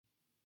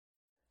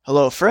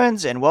Hello,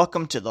 friends, and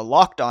welcome to the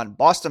Locked On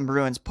Boston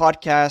Bruins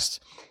podcast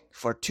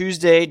for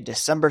Tuesday,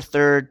 December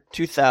 3rd,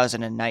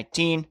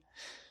 2019.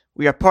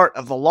 We are part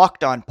of the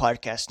Locked On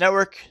Podcast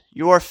Network,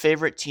 your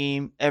favorite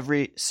team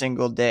every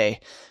single day.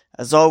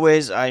 As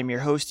always, I am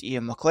your host,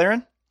 Ian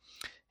McLaren.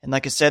 And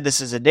like I said,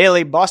 this is a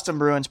daily Boston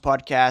Bruins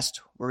podcast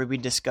where we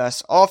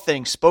discuss all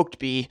things Spoked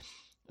B,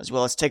 as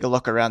well as take a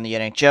look around the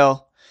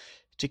NHL.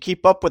 To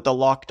keep up with the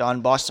Locked On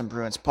Boston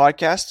Bruins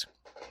podcast,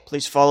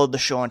 please follow the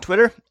show on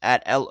Twitter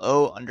at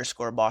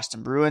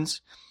LO_Boston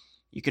Bruins.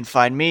 You can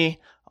find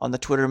me on the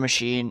Twitter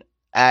machine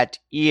at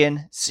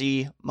Ian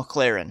C.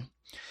 McLaren.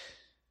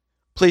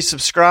 Please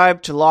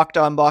subscribe to Locked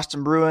On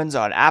Boston Bruins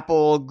on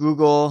Apple,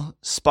 Google,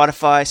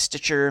 Spotify,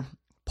 Stitcher,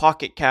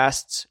 Pocket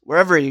Casts,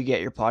 wherever you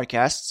get your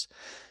podcasts.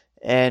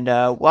 And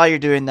while you're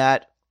doing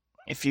that,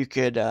 if you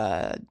could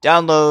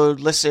download,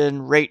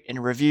 listen, rate,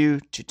 and review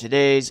to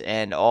today's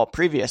and all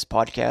previous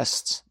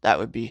podcasts, that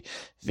would be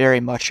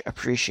very much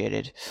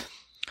appreciated.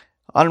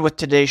 On with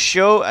today's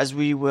show, as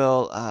we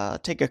will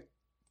take a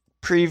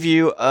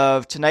preview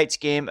of tonight's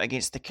game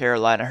against the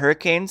Carolina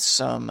Hurricanes,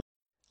 some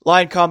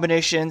line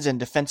combinations and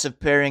defensive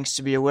pairings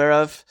to be aware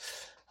of.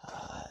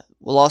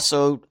 We'll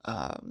also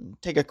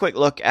take a quick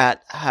look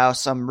at how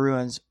some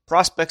Bruins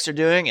prospects are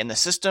doing in the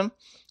system,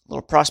 a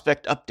little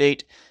prospect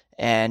update,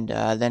 and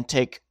then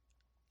take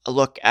a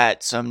look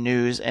at some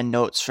news and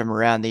notes from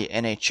around the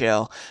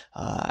NHL.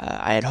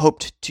 I had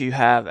hoped to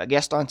have a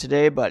guest on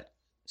today, but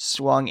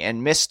swung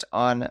and missed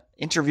on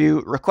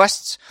interview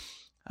requests.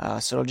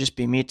 So it'll just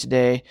be me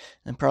today,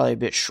 and probably a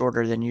bit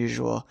shorter than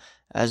usual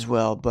as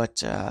well.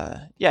 But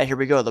here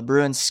we go. The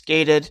Bruins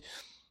skated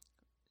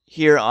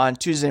here on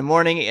Tuesday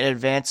morning in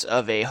advance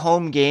of a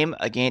home game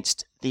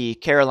against the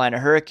Carolina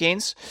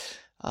Hurricanes.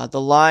 The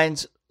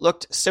lines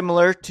looked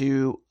similar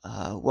to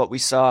what we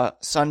saw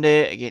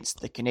Sunday against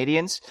the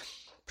Canadiens.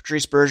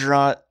 Patrice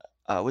Bergeron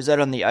was out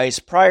on the ice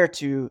prior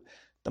to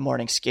the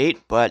morning skate,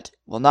 but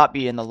will not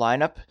be in the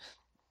lineup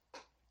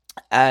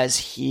as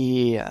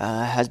he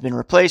has been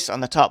replaced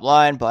on the top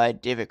line by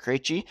David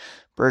Krejci.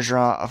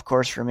 Bergeron, of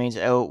course, remains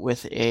out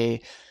with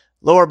a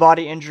lower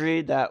body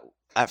injury that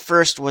at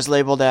first was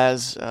labeled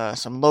as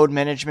some load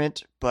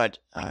management, but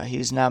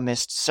he's now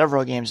missed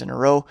several games in a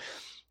row,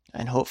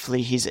 and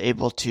hopefully he's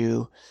able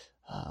to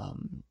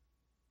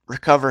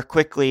recover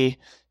quickly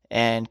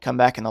and come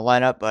back in the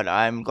lineup. But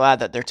I'm glad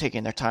that they're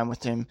taking their time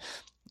with him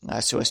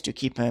so as to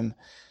keep him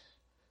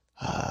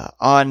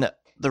on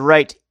the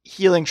right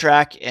healing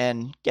track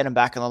and get him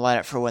back in the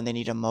lineup for when they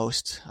need him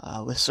most.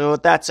 So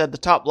with that said, the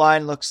top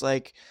line looks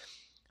like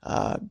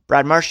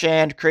Brad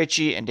Marchand,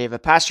 Krejci, and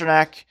David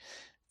Pastrnak.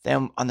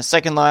 Then on the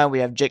second line, we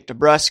have Jake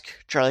DeBrusk,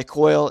 Charlie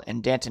Coyle,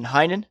 and Danton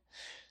Heinen.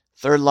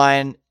 Third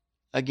line,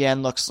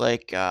 again, looks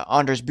like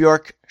Anders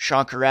Bjork,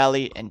 Sean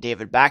Kuraly, and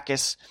David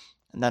Backes.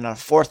 And then on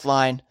fourth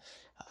line,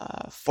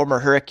 former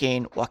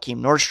Hurricane Joakim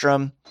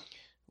Nordstrom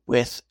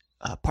with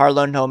Par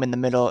Lundholm in the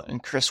middle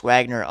and Chris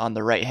Wagner on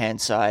the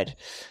right-hand side.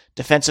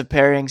 Defensive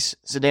pairings,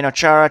 Zdeno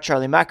Chara,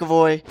 Charlie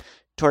McAvoy,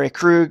 Torrey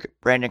Krug,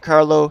 Brandon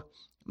Carlo,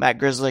 Matt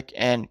Grzelcyk,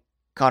 and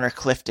Connor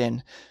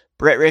Clifton.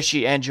 Brett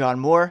Ritchie and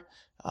John Moore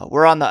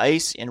were on the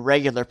ice in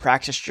regular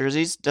practice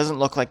jerseys. Doesn't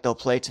look like they'll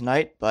play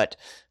tonight, but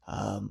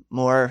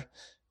Moore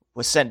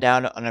was sent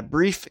down on a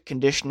brief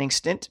conditioning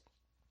stint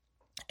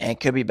and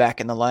could be back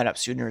in the lineup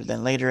sooner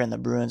than later, and the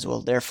Bruins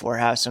will therefore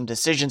have some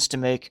decisions to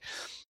make.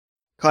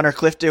 Connor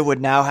Clifton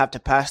would now have to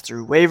pass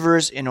through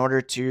waivers in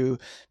order to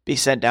be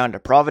sent down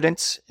to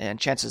Providence, and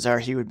chances are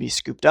he would be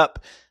scooped up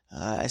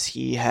as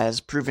he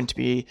has proven to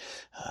be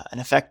an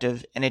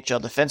effective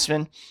NHL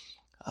defenseman.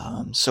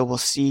 So we'll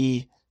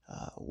see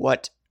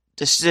what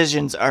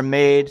decisions are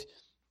made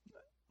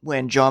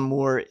when John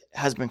Moore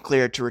has been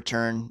cleared to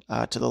return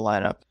to the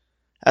lineup.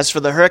 As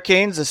for the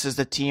Hurricanes, this is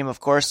the team, of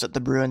course, that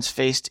the Bruins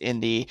faced in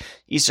the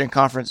Eastern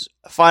Conference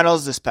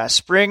Finals this past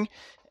spring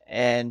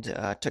and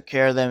took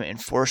care of them in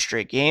 4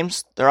 straight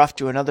games. They're off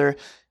to another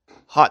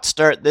hot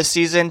start this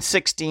season,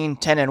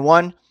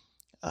 16-10-1.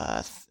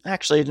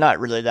 Actually, not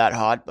really that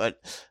hot,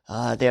 but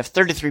they have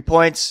 33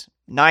 points,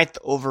 9th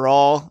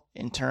overall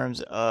in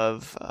terms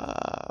of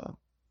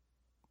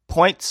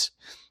points,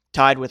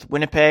 tied with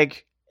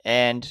Winnipeg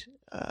and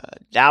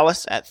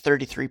Dallas at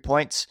 33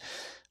 points.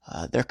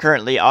 They're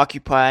currently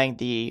occupying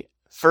the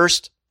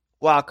first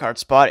wildcard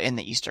spot in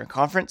the Eastern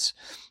Conference,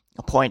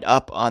 a point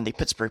up on the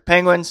Pittsburgh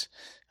Penguins,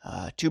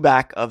 2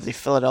 back of the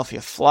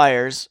Philadelphia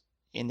Flyers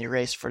in the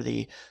race for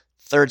the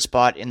 3rd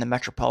spot in the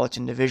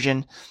Metropolitan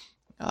Division.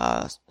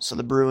 So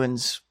the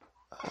Bruins,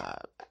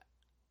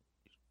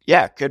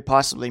 could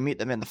possibly meet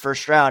them in the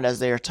first round as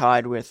they are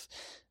tied with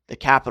the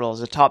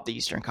Capitals atop the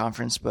Eastern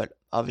Conference, but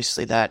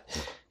obviously that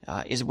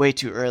is way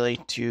too early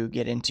to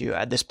get into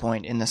at this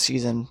point in the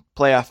season.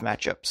 Playoff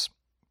matchups,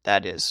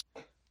 that is.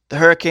 The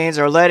Hurricanes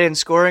are led in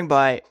scoring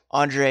by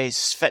Andrei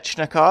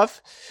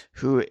Svechnikov,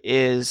 who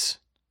is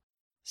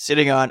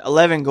sitting on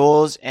 11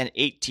 goals and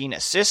 18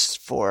 assists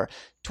for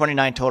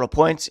 29 total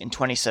points in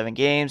 27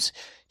 games.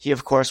 He,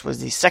 of course,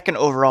 was the 2nd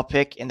overall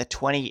pick in the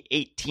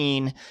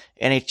 2018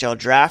 NHL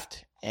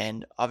draft,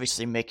 and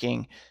obviously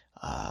making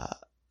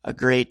a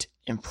great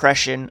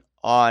impression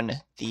on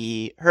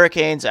the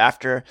Hurricanes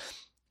after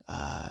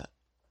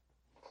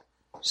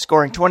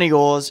scoring 20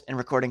 goals and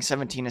recording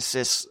 17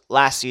 assists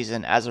last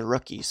season as a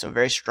rookie. So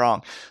very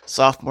strong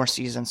sophomore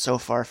season so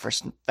far for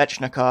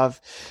Svechnikov.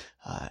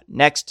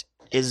 Next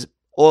is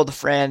old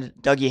friend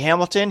Dougie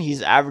Hamilton.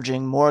 He's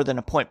averaging more than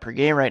a point per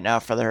game right now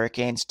for the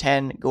Hurricanes.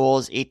 10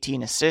 goals,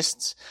 18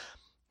 assists,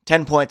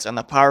 10 points on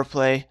the power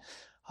play.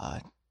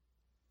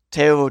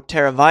 Teuvo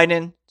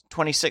Teravainen,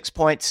 26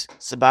 points.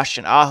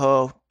 Sebastian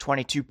Aho,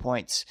 22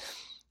 points.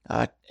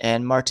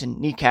 And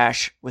Martin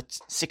Necas with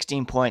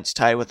 16 points,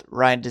 tied with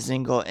Ryan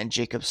Dzingel and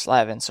Jacob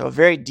Slavin. So a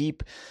very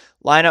deep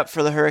lineup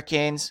for the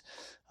Hurricanes.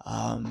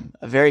 A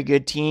very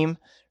good team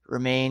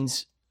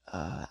remains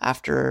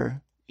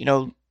after,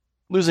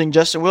 losing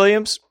Justin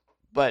Williams,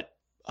 but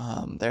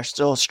they're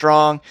still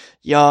strong,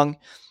 young,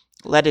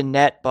 led in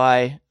net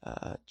by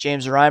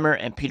James Reimer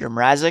and Peter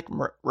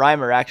Mrazek.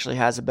 Reimer actually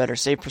has a better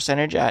save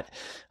percentage at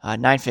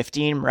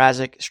 .915.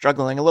 Mrazek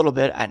struggling a little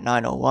bit at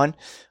 .901.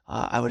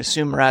 I would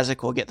assume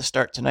Mrazek will get the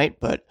start tonight,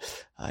 but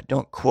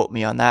don't quote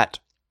me on that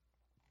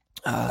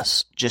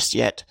just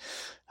yet.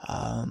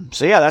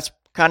 That's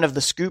kind of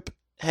the scoop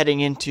heading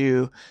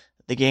into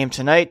the game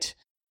tonight.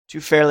 Two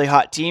fairly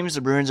hot teams.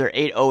 The Bruins are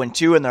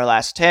 8-0-2 in their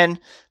last 10.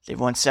 They've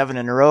won 7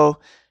 in a row.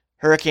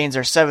 Hurricanes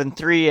are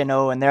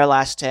 7-3-0 in their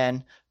last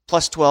 10,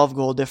 plus 12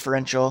 goal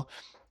differential,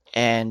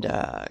 and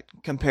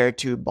compared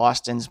to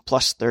Boston's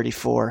plus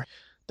 34.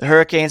 The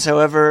Hurricanes,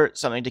 however,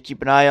 something to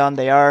keep an eye on.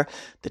 They are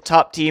the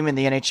top team in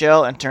the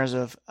NHL in terms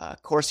of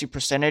Corsi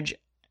percentage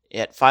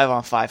at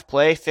 5-on-5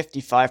 play,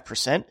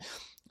 55%,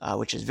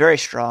 which is very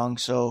strong.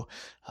 So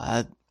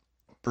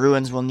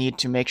Bruins will need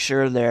to make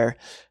sure they're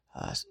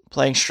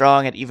playing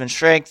strong at even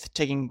strength,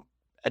 taking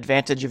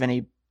advantage of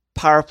any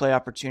power play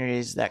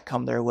opportunities that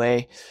come their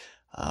way.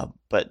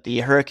 But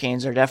the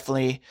Hurricanes are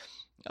definitely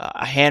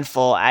a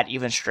handful at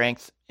even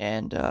strength,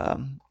 and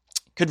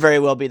could very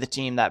well be the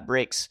team that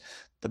breaks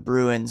the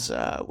Bruins'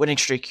 winning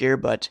streak here.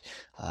 But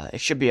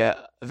it should be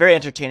a very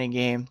entertaining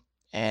game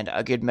and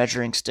a good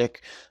measuring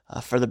stick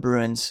for the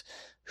Bruins,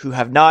 who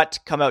have not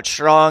come out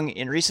strong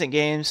in recent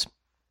games.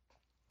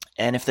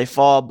 And if they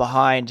fall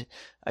behind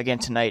again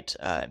tonight,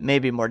 it may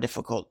be more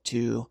difficult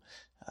to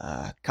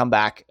come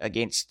back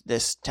against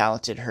this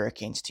talented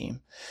Hurricanes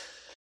team.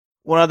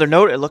 One other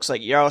note, it looks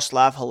like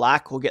Yaroslav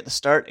Halak will get the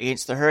start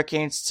against the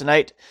Hurricanes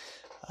tonight.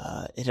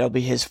 It'll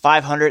be his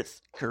 500th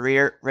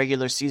career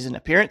regular season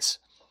appearance.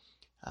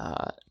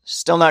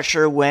 Still not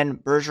sure when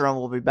Bergeron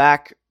will be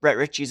back. Brett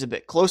Ritchie's a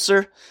bit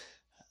closer.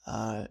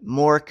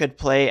 Moore could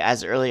play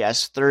as early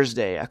as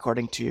Thursday,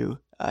 according to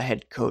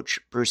head coach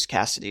Bruce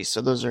Cassidy.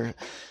 So those are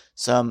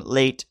some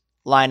late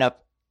lineup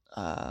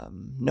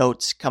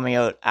notes coming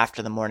out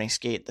after the morning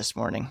skate this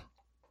morning.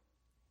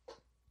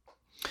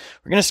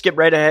 We're going to skip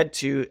right ahead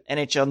to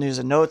NHL news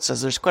and notes,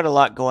 as there's quite a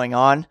lot going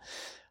on.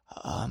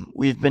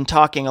 We've been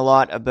talking a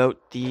lot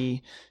about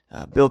the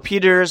Bill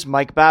Peters,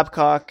 Mike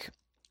Babcock,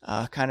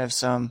 kind of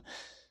some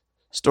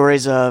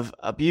stories of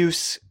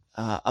abuse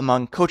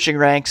among coaching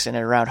ranks and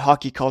around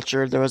hockey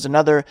culture. There was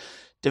another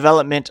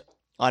development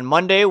on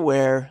Monday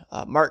where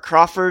Mark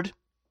Crawford,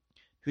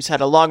 who's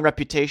had a long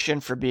reputation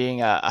for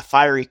being a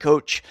fiery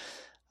coach,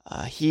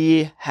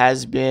 he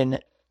has been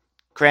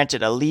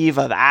granted a leave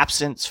of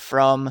absence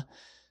from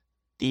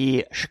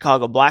the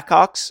Chicago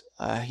Blackhawks.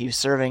 He was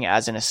serving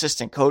as an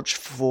assistant coach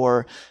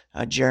for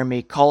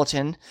Jeremy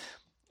Colleton,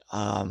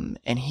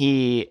 and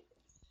he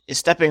is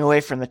stepping away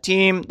from the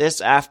team.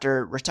 This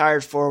after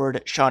retired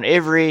forward Sean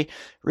Avery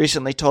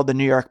recently told the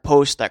New York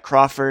Post that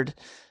Crawford,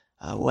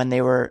 when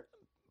they were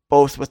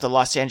both with the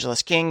Los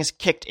Angeles Kings,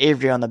 kicked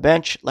Avery on the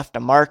bench, left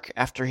a mark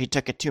after he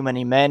took a too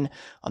many men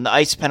on the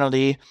ice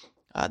penalty.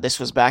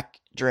 This was back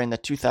during the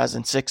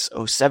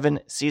 2006-07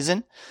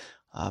 season.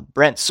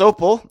 Brent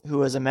Sopel, who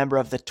was a member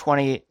of the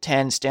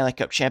 2010 Stanley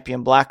Cup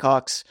champion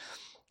Blackhawks,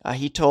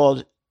 he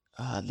told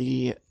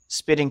the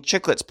Spitting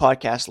Chicklets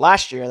podcast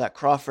last year that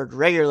Crawford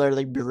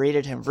regularly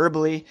berated him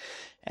verbally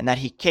and that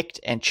he kicked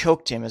and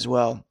choked him as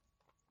well.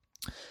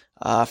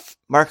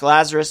 Mark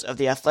Lazarus of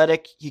The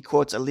Athletic, he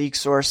quotes a league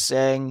source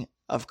saying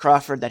of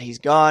Crawford that he's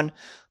gone.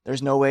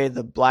 There's no way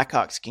the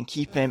Blackhawks can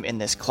keep him in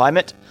this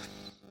climate.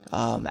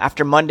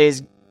 After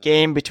Monday's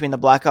game between the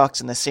Blackhawks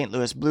and the St.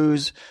 Louis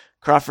Blues,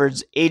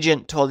 Crawford's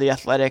agent told The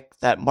Athletic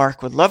that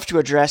Mark would love to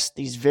address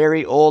these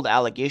very old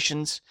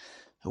allegations.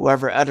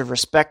 However, out of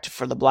respect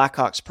for the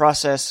Blackhawks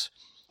process,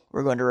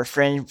 we're going to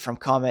refrain from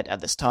comment at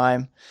this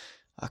time.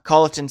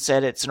 Colleton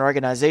said it's an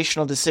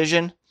organizational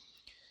decision.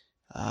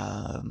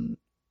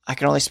 I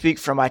can only speak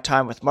from my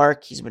time with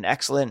Mark. He's been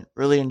excellent.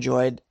 Really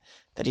enjoyed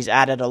that he's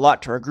added a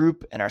lot to our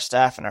group and our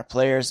staff and our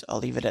players. I'll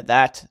leave it at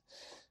that.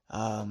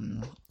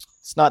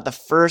 It's not the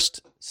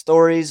first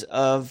stories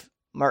of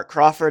Mark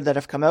Crawford that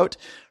have come out.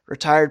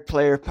 Retired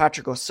player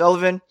Patrick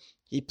O'Sullivan,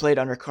 he played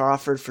under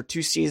Crawford for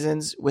 2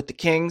 seasons with the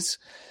Kings.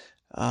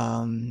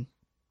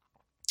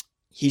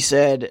 He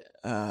said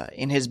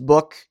in his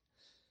book,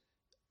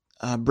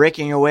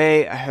 Breaking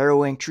Away, a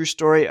harrowing true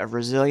story of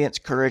resilience,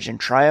 courage, and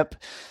triumph,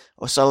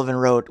 O'Sullivan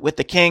wrote, "With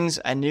the Kings,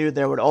 I knew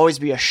there would always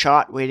be a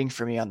shot waiting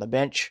for me on the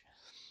bench."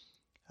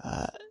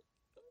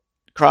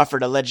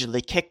 Crawford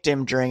allegedly kicked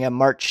him during a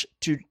March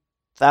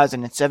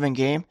 2007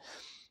 game.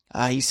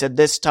 He said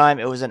this time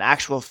it was an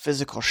actual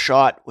physical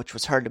shot, which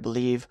was hard to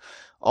believe.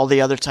 All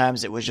the other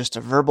times it was just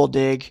a verbal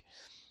dig.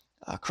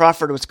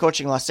 Crawford was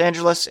coaching Los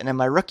Angeles, and in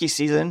my rookie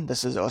season,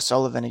 this is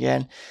O'Sullivan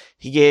again,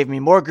 he gave me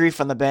more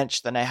grief on the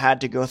bench than I had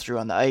to go through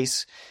on the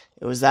ice.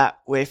 It was that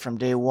way from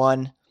day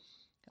one.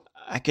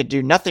 I could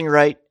do nothing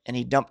right, and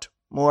he dumped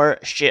more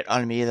shit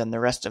on me than the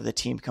rest of the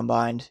team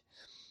combined.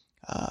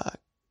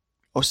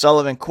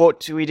 O'Sullivan quote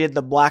tweeted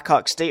the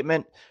Blackhawks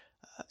statement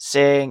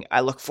saying,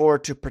 "I look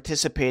forward to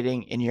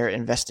participating in your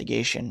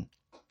investigation."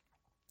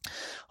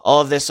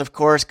 All of this, of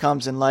course,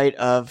 comes in light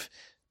of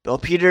Bill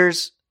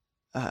Peters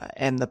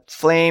and the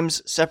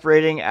Flames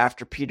separating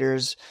after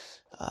Peters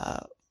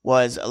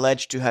was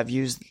alleged to have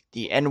used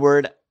the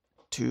N-word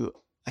to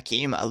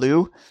Akim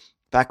Aliu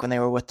back when they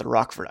were with the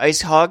Rockford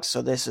Ice Hogs.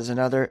 So this is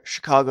another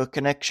Chicago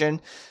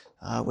connection,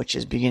 which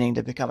is beginning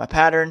to become a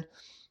pattern.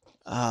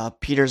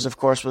 Peters, of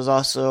course, was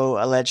also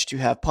alleged to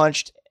have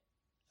punched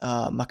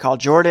Michael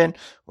Jordan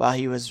while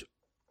he was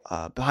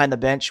behind the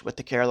bench with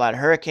the Carolina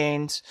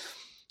Hurricanes.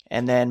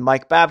 And then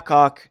Mike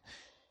Babcock,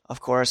 of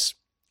course,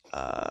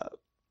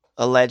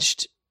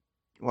 alleged,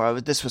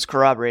 well, this was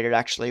corroborated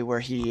actually, where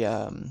he,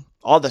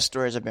 all the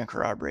stories have been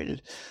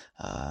corroborated,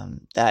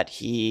 that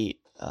he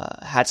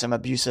had some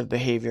abusive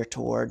behavior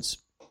towards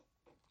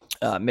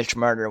Mitch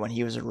Marner when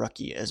he was a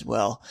rookie as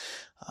well.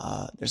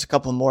 There's a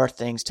couple more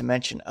things to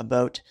mention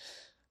about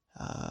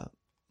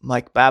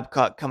Mike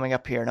Babcock coming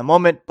up here in a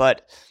moment,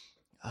 but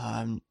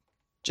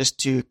just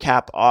to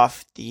cap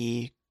off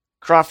the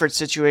Crawford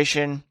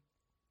situation,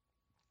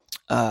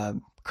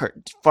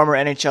 former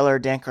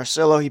NHLer Dan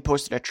Carcillo, he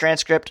posted a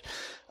transcript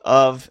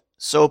of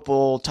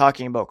Sopel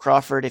talking about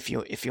Crawford. If you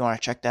want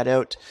to check that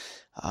out,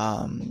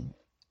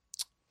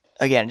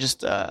 again,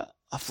 just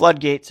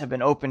floodgates have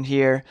been opened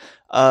here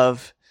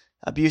of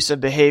abusive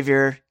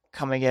behavior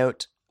coming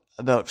out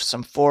about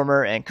some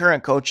former and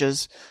current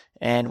coaches,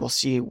 and we'll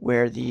see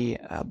where the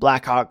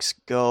Blackhawks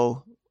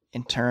go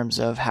in terms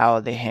of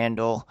how they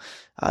handle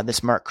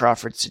this Mark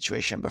Crawford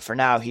situation. But for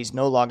now, he's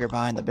no longer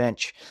behind the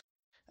bench.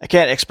 I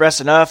can't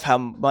express enough how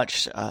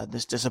much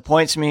this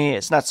disappoints me.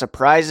 It's not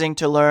surprising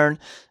to learn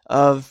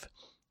of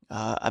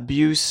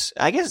abuse.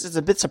 I guess it's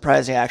a bit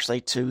surprising,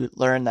 actually, to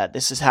learn that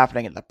this is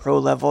happening at the pro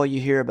level.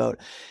 You hear about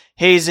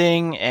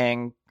hazing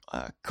and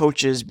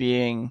coaches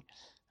being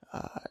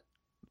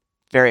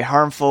very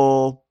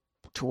harmful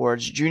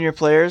towards junior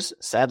players,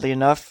 sadly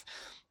enough.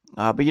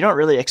 But you don't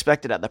really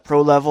expect it at the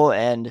pro level,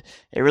 and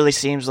it really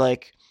seems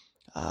like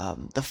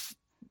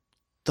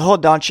the whole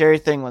Don Cherry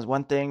thing was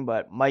one thing,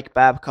 but Mike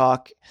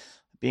Babcock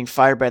being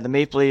fired by the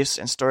Maple Leafs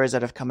and stories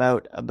that have come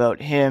out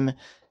about him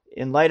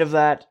in light of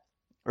that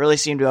really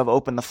seem to have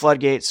opened the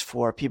floodgates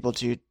for people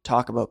to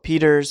talk about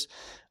Peters,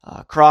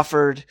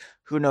 Crawford,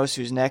 who knows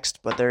who's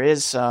next, but there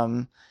is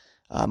some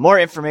more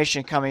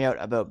information coming out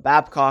about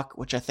Babcock,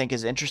 which I think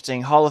is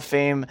interesting. Hall of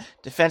Fame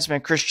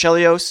defenseman Chris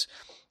Chelios,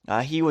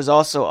 he was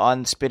also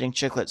on Spitting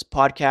Chicklets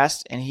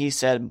podcast, and he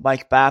said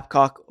Mike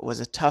Babcock was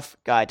a tough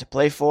guy to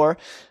play for,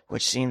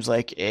 which seems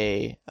like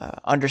a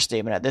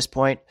understatement at this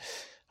point.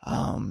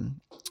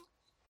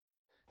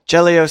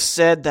 Chelios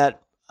said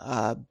that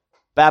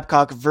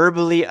Babcock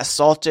verbally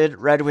assaulted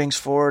Red Wings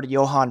forward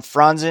Johan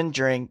Franzen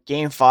during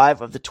Game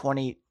 5 of the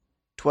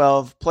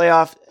 2012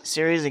 playoff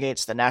series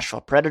against the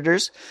Nashville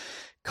Predators,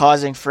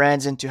 causing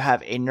Franzen to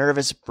have a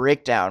nervous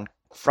breakdown.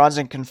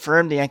 Franzen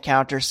confirmed the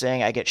encounter,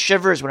 saying, "I get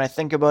shivers when I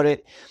think about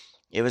it.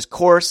 It was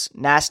coarse,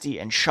 nasty,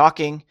 and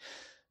shocking,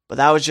 but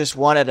that was just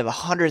one out of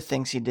 100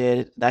 things he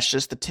did. That's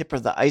just the tip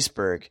of the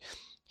iceberg."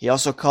 He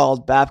also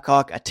called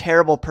Babcock a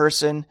terrible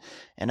person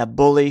and a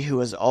bully who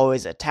was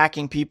always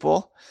attacking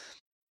people.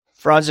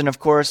 Franzen, of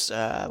course,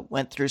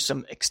 went through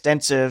some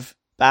extensive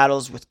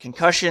battles with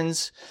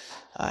concussions.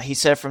 He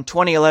said, "From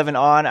 2011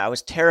 on, I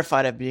was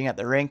terrified of being at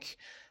the rink.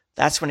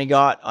 That's when he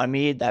got on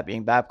me," that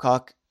being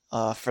Babcock.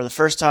 For the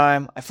first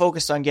time, I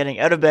focused on getting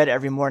out of bed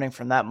every morning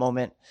from that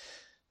moment.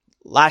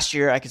 Last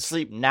year, I could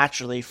sleep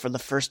naturally for the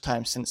first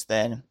time since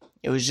then.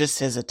 It was just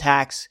his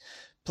attacks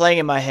playing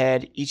in my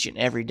head each and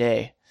every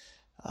day.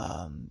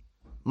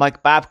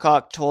 Mike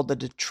Babcock told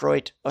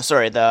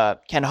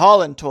Ken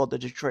Holland told the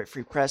Detroit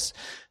Free Press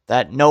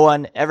that no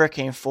one ever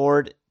came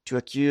forward to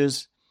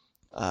accuse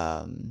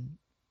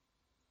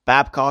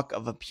Babcock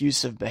of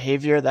abusive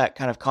behavior. That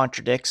kind of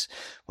contradicts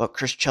what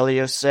Chris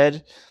Chelios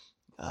said.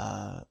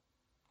 So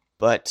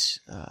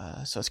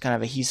it's kind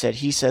of a he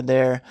said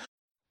there.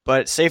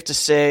 But it's safe to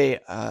say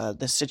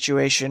the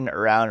situation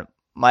around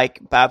Mike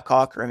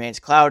Babcock remains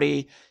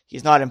cloudy.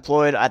 He's not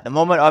employed at the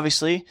moment,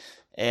 obviously,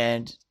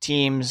 and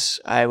teams,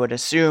 I would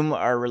assume,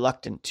 are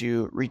reluctant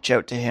to reach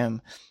out to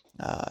him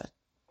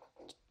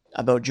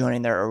about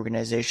joining their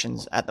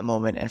organizations at the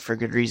moment, and for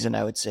good reason,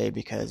 I would say,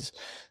 because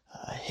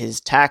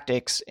his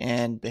tactics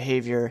and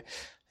behavior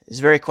is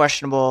very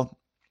questionable.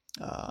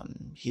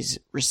 He's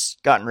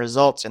gotten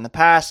results in the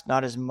past,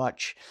 not as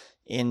much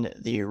in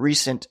the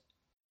recent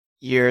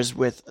years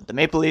with the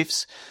Maple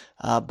Leafs.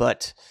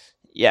 But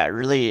yeah,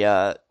 really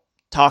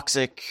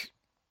toxic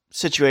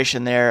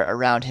situation there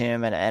around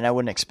him, and I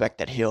wouldn't expect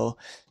that he'll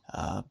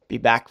be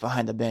back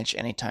behind the bench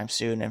anytime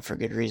soon, and for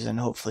good reason.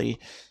 Hopefully,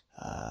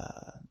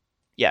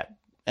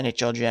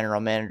 NHL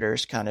general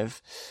managers kind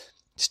of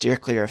steer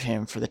clear of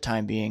him for the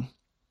time being.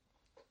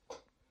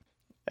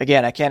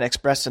 Again, I can't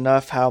express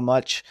enough how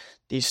much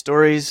these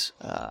stories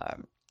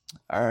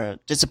are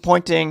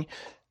disappointing,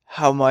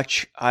 how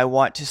much I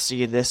want to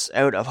see this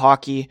out of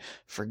hockey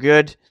for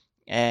good,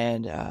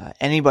 and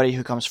anybody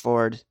who comes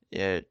forward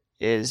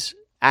is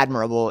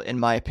admirable, in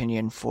my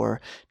opinion, for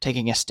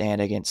taking a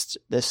stand against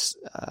this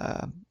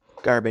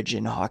garbage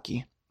in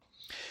hockey.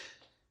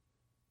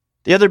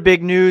 The other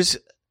big news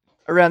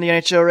around the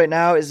NHL right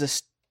now is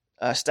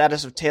the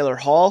status of Taylor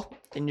Hall,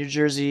 the New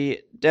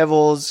Jersey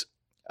Devils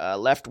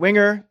left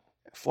winger,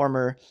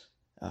 former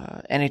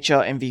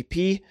NHL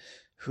MVP,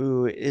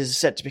 who is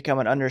set to become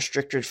an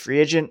unrestricted free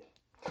agent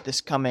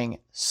this coming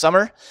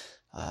summer.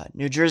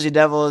 New Jersey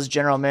Devils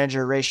general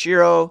manager Ray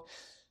Shero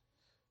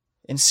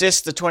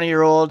insists the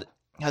 20-year-old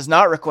has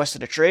not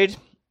requested a trade.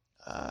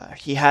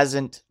 He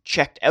hasn't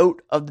checked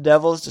out of the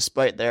Devils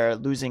despite their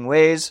losing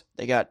ways.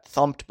 They got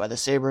thumped by the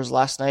Sabres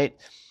last night.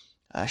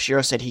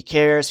 Shero said he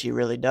cares. He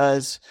really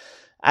does.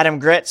 Adam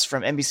Gretz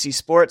from NBC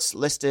Sports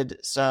listed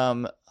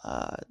some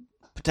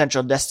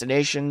potential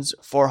destinations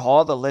for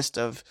Hall. The list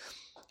of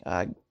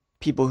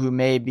people who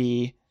may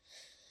be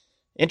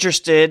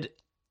interested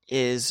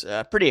is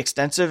pretty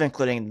extensive,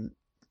 including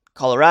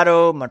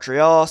Colorado,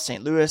 Montreal,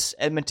 St. Louis,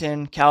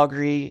 Edmonton,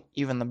 Calgary,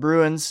 even the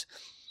Bruins,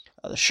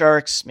 the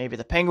Sharks, maybe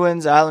the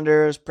Penguins,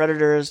 Islanders,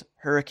 Predators,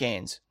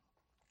 Hurricanes.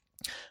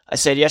 I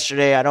said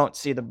yesterday I don't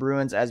see the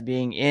Bruins as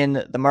being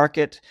in the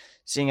market,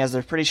 seeing as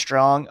they're pretty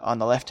strong on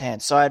the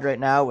left-hand side right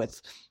now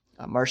with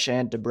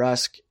Marchand,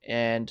 DeBrusk,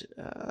 and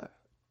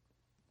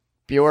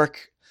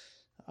Bjork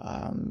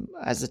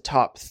as the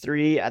top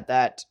three at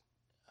that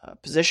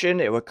position.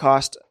 It would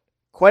cost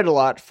quite a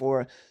lot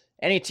for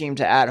any team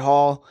to add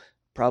Hall,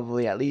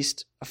 probably at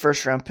least a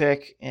first-round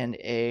pick and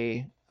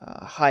a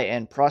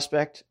high-end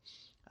prospect.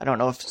 I don't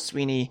know if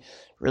Sweeney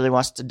really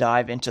wants to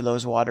dive into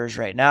those waters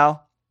right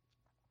now.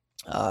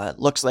 It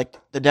looks like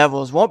the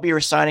Devils won't be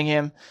re-signing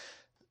him,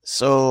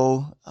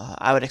 so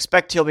I would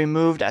expect he'll be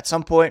moved at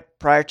some point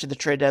prior to the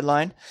trade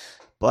deadline,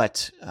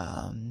 but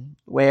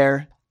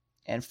where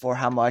and for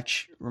how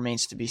much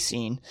remains to be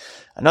seen.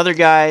 Another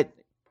guy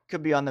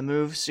could be on the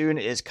move soon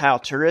is Kyle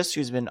Turris,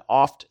 who's been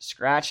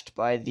oft-scratched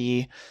by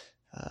the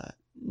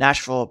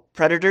Nashville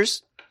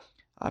Predators.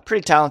 A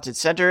pretty talented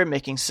center,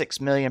 making $6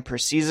 million per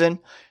season.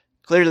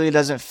 Clearly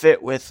doesn't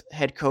fit with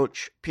head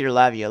coach Peter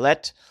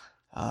Laviolette.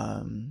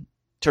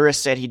 Turris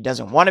said he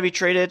doesn't want to be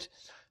traded,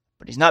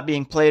 but he's not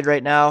being played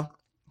right now.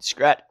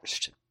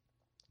 Scratched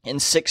in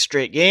 6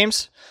 straight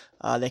games.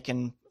 They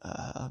can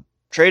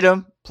trade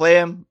him, play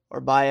him, or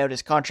buy out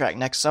his contract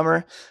next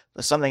summer,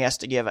 but something has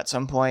to give at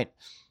some point.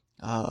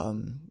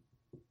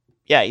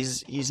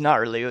 He's not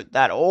really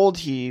that old.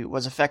 He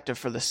was effective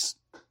for the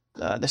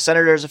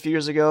Senators a few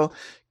years ago.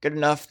 Good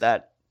enough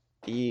that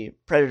the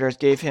Predators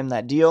gave him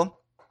that deal.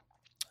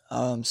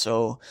 So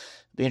it'll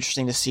be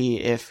interesting to see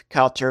if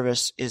Kyle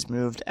Turris is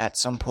moved at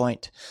some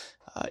point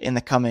in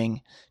the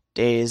coming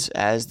days,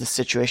 as the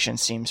situation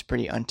seems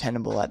pretty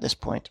untenable at this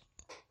point.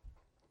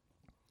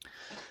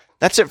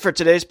 That's it for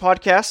today's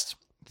podcast.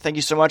 Thank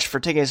you so much for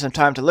taking some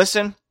time to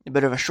listen. A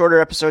bit of a shorter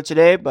episode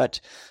today,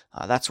 but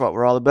that's what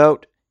we're all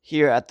about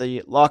here at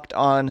the Locked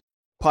On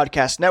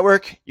Podcast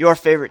Network, your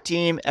favorite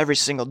team every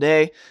single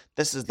day.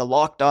 This is the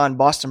Locked On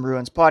Boston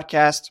Bruins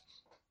podcast.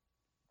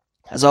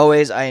 As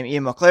always, I am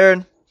Ian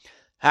McLaren.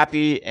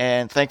 Happy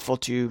and thankful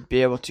to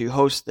be able to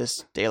host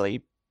this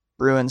daily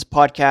Bruins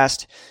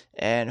podcast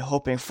and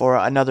hoping for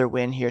another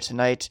win here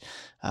tonight.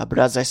 But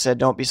as I said,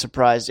 don't be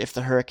surprised if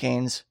the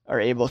Hurricanes are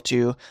able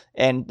to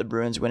end the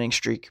Bruins winning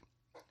streak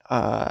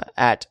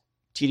at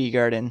TD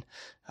Garden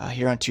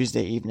here on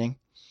Tuesday evening.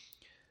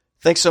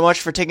 Thanks so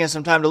much for taking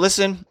some time to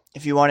listen.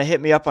 If you want to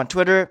hit me up on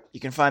Twitter, you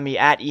can find me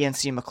at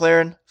ENC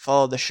McLaren.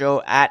 Follow the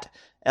show at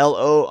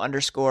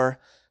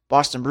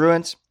LO_Boston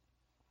Bruins.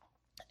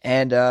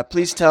 And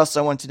please tell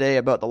someone today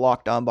about the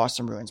Locked On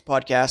Boston Bruins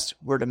podcast.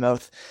 Word of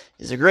mouth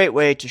is a great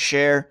way to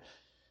share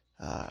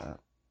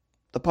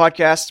the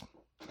podcast,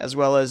 as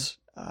well as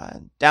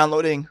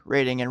downloading,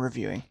 rating, and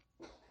reviewing.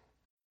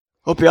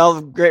 Hope you all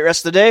have a great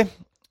rest of the day.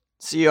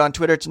 See you on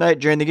Twitter tonight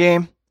during the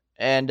game.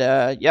 And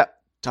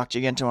talk to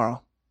you again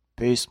tomorrow.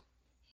 Peace.